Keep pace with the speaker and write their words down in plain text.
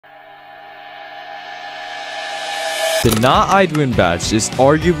The Not I'd Win badge is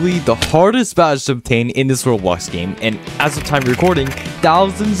arguably the hardest badge to obtain in this Roblox game, and as of time recording,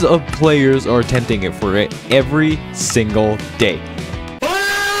 thousands of players are attempting it for it every single day.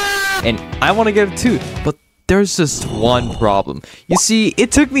 And I want to get it too, but there's just one problem. You see,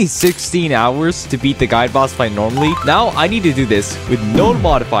 it took me 16 hours to beat the guide boss fight normally. Now I need to do this with no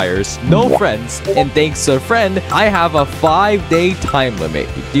modifiers, no friends, and thanks to a friend, I have a 5-day time limit.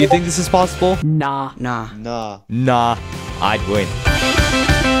 Do you think this is possible? Nah. Nah, I'd win.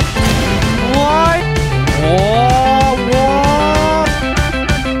 What?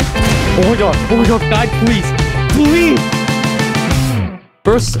 Oh my god, guide, please.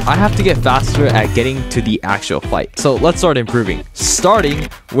 First, I have to get faster at getting to the actual fight. So let's start improving. Starting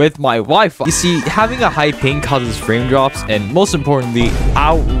with my Wi-Fi. You see, having a high ping causes frame drops and most importantly,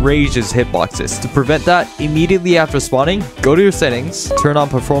 outrageous hitboxes. To prevent that, immediately after spawning, go to your settings, turn on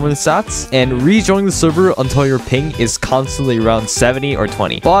performance stats, and rejoin the server until your ping is constantly around 70 or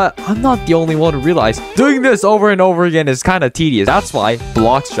 20. But I'm not the only one to realize doing this over and over again is kind of tedious. That's why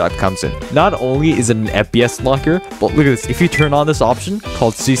block strap comes in. Not only is it an FPS blocker, but look at this. If you turn on this option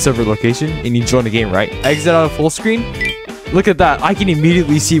called see server location and you join the game, right? Exit out of full screen. Look at that. I can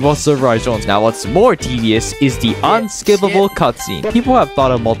immediately see what server I joined. Now, what's more tedious is the unskippable cutscene. People have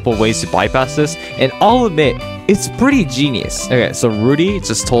thought of multiple ways to bypass this, and I'll admit, it's pretty genius. Okay, so Rudy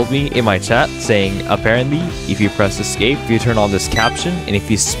just told me in my chat saying, apparently, if you press escape, if you turn on this caption, and if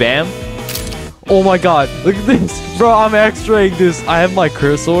you spam, oh my god, look at this. Bro, I'm x-raying this. I have my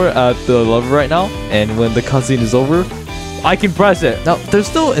cursor at the lever right now, and when the cutscene is over, I can press it. Now, there's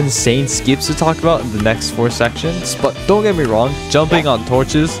still insane skips to talk about in the next 4 sections, but don't get me wrong, jumping on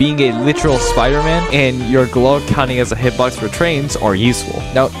torches, being a literal Spider-Man, and your glove counting as a hitbox for trains are useful.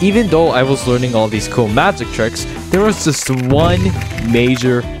 Now, even though I was learning all these cool magic tricks, there was just one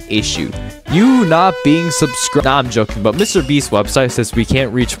major issue. You not being subscribed. Nah, I'm joking, but Mr. Beast's website says we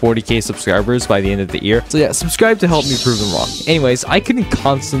can't reach 40k subscribers by the end of the year. So yeah, subscribe to help me prove them wrong. Anyways, I couldn't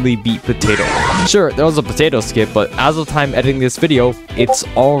constantly beat Potato. Sure, there was a potato skip, but as of time editing this video, it's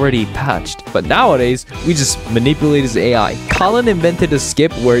already patched. But nowadays, we just manipulate his AI. Colin invented a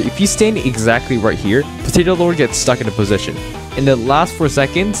skip where if you stand exactly right here, Potato Lord gets stuck in a position. In the last 4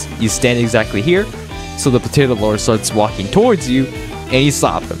 seconds, you stand exactly here, so the Potato Lord starts walking towards you, and you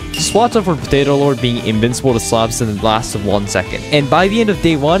slap him. Just watch out for Potato Lord being invincible to slaps in the last of 1 second. And by the end of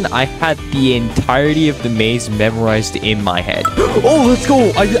day 1, I had the entirety of the maze memorized in my head. Oh, let's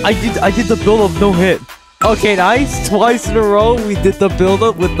go! I did the build-up, no hit. Okay, nice. Twice in a row, we did the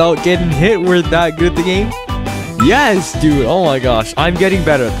build-up without getting hit. We're that good at the game. Yes, dude. Oh my gosh. I'm getting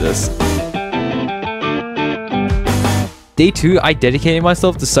better at this. Day 2, I dedicated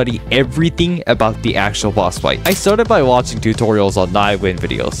myself to study everything about the actual boss fight. I started by watching tutorials on Not I'd Win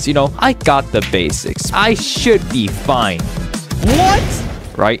videos. You know, I got the basics. I should be fine. What?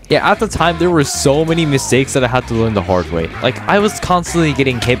 Right? Yeah, at the time, there were so many mistakes that I had to learn the hard way. Like, I was constantly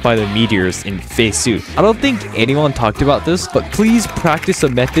getting hit by the meteors in phase 2. I don't think anyone talked about this, but please practice a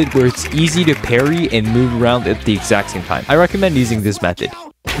method where it's easy to parry and move around at the exact same time. I recommend using this method.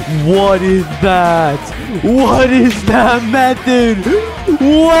 What is that? What is that method?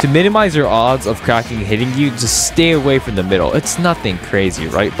 What? To minimize your odds of cracking hitting you, just stay away from the middle. It's nothing crazy,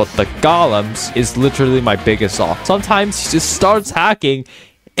 right? But the golems is literally my biggest off. Sometimes he just starts hacking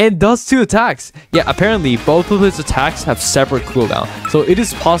and does 2 attacks. Yeah, apparently both of his attacks have separate cooldown, so it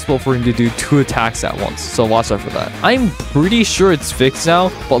is possible for him to do 2 attacks at once. So watch out for that. I'm pretty sure it's fixed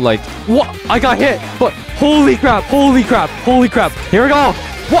now, but like, what? I got hit, but holy crap, holy crap, holy crap. Here we go.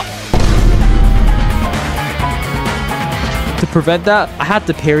 What? To prevent that, I had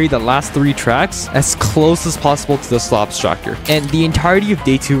to parry the last 3 tracks as close as possible to the slop extractor. And the entirety of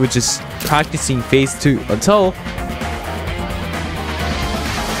day 2 was just practicing phase 2 until...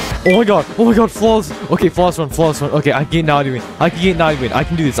 Oh my god, flawless. Okay, flawless one. Okay, I can get Not I'd Win. I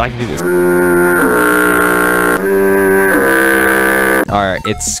can do this. Alright,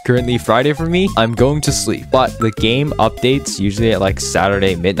 it's currently Friday for me. I'm going to sleep, but the game updates usually at like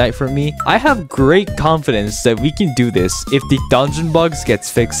Saturday midnight for me. I have great confidence that we can do this if the dungeon bugs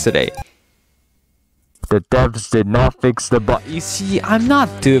gets fixed today. The devs did not fix the bug. You see, I'm not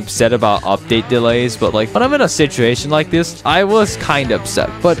too upset about update delays, but like when I'm in a situation like this, I was kind of upset,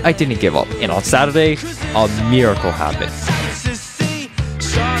 but I didn't give up. And on Saturday, a miracle happened.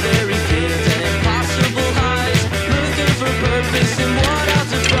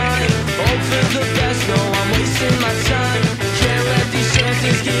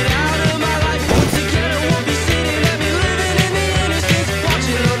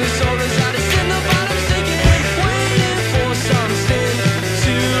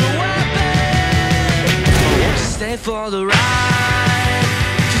 for the ride.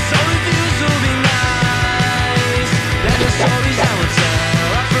 Just all reviews will be nice. And the stories I will tell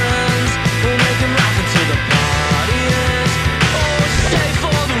our friends will make them laugh until the party ends. Oh, stay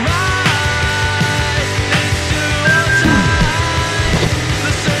for the ride. It's too time. The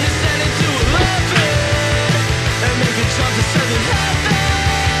sun is setting to 11 and make it jump to 7 heaven.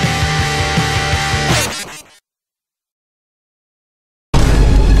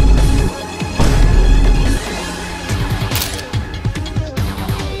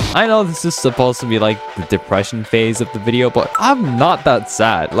 I know this is supposed to be like the depression phase of the video, but I'm not that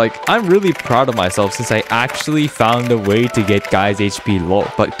sad. Like, I'm really proud of myself since I actually found a way to get guys HP low.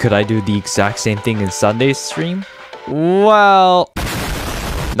 But could I do the exact same thing in Sunday's stream? Well,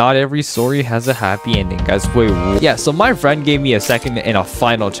 not every story has a happy ending, guys. Wait, yeah, so my friend gave me a second and a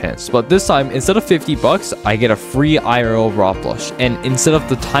final chance, but this time instead of 50 bucks, I get a free IRL raw plush, and instead of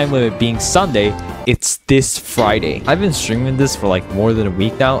the time limit being Sunday, it's this Friday. I've been streaming this for like more than a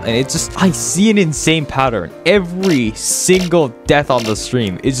week now, and it's just, I see an insane pattern. Every single death on the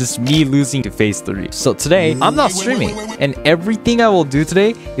stream is just me losing to phase 3. So today, I'm not streaming, and everything I will do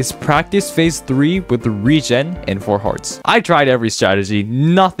today is practice phase 3 with the regen and 4 hearts. I tried every strategy,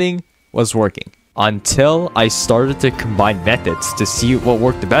 nothing was working until I started to combine methods to see what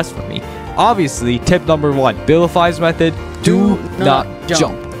worked the best for me. Obviously, tip number 1, Billify's method, do not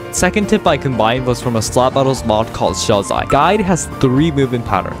jump. Second tip I combined was from a slap battles mod called Shell's Eye. Guide has 3 movement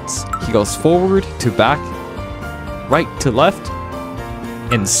patterns. He goes forward to back, right to left,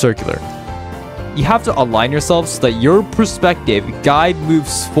 and circular. You have to align yourself so that your perspective guide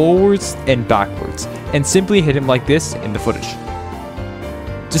moves forwards and backwards, and simply hit him like this in the footage.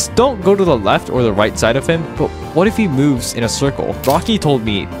 Just don't go to the left or the right side of him, but what if he moves in a circle? Rocky told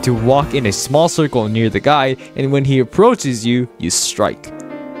me to walk in a small circle near the guide, and when he approaches you, you strike.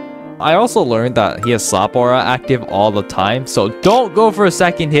 I also learned that he has slap aura active all the time, so don't go for a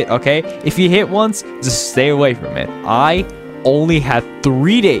second hit, okay? If you hit once, just stay away from it. I only had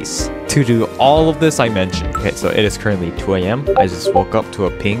 3 days to do all of this I mentioned. Okay, so it is currently 2 AM. I just woke up to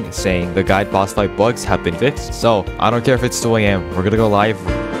a ping saying the guide boss fight bugs have been fixed. So I don't care if it's 2 AM. We're gonna go live.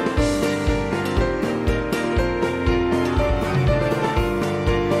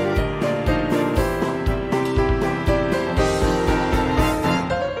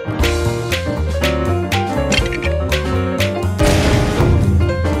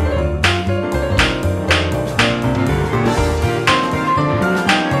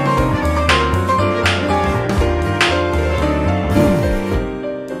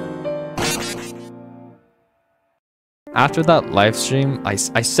 After that live stream, I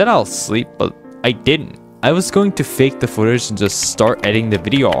said I'll sleep, but I didn't. I was going to fake the footage and just start editing the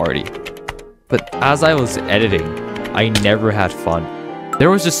video already. But as I was editing, I never had fun.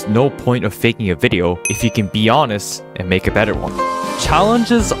 There was just no point of faking a video if you can be honest and make a better one.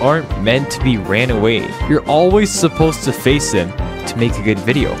 Challenges aren't meant to be ran away. You're always supposed to face them to make a good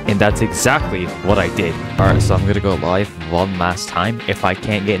video, and that's exactly what I did. Alright, so I'm gonna go live one last time. If I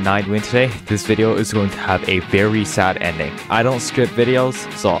can't get 9 wins today, this video is going to have a very sad ending. I don't script videos,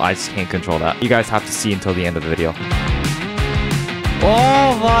 so I just can't control that. You guys have to see until the end of the video.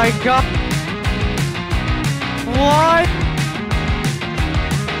 Oh my god! What?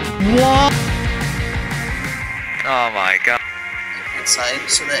 What? Oh my god. Inside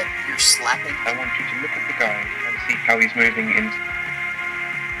so that you're slapping. I want you to look at the guy and see how he's moving in.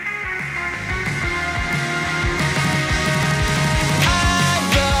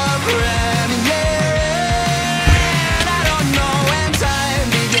 I don't know when time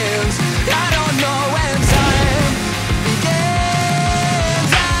begins.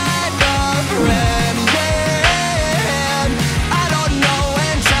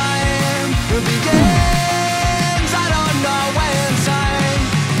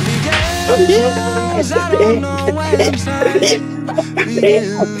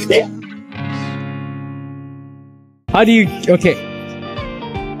 How do you... Okay.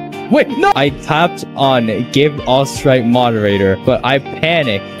 Wait, no! I tapped on give all strike moderator, but I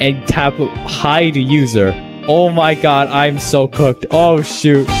panicked and tapped hide user. Oh my god, I'm so cooked. Oh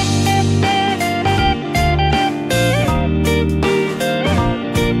shoot.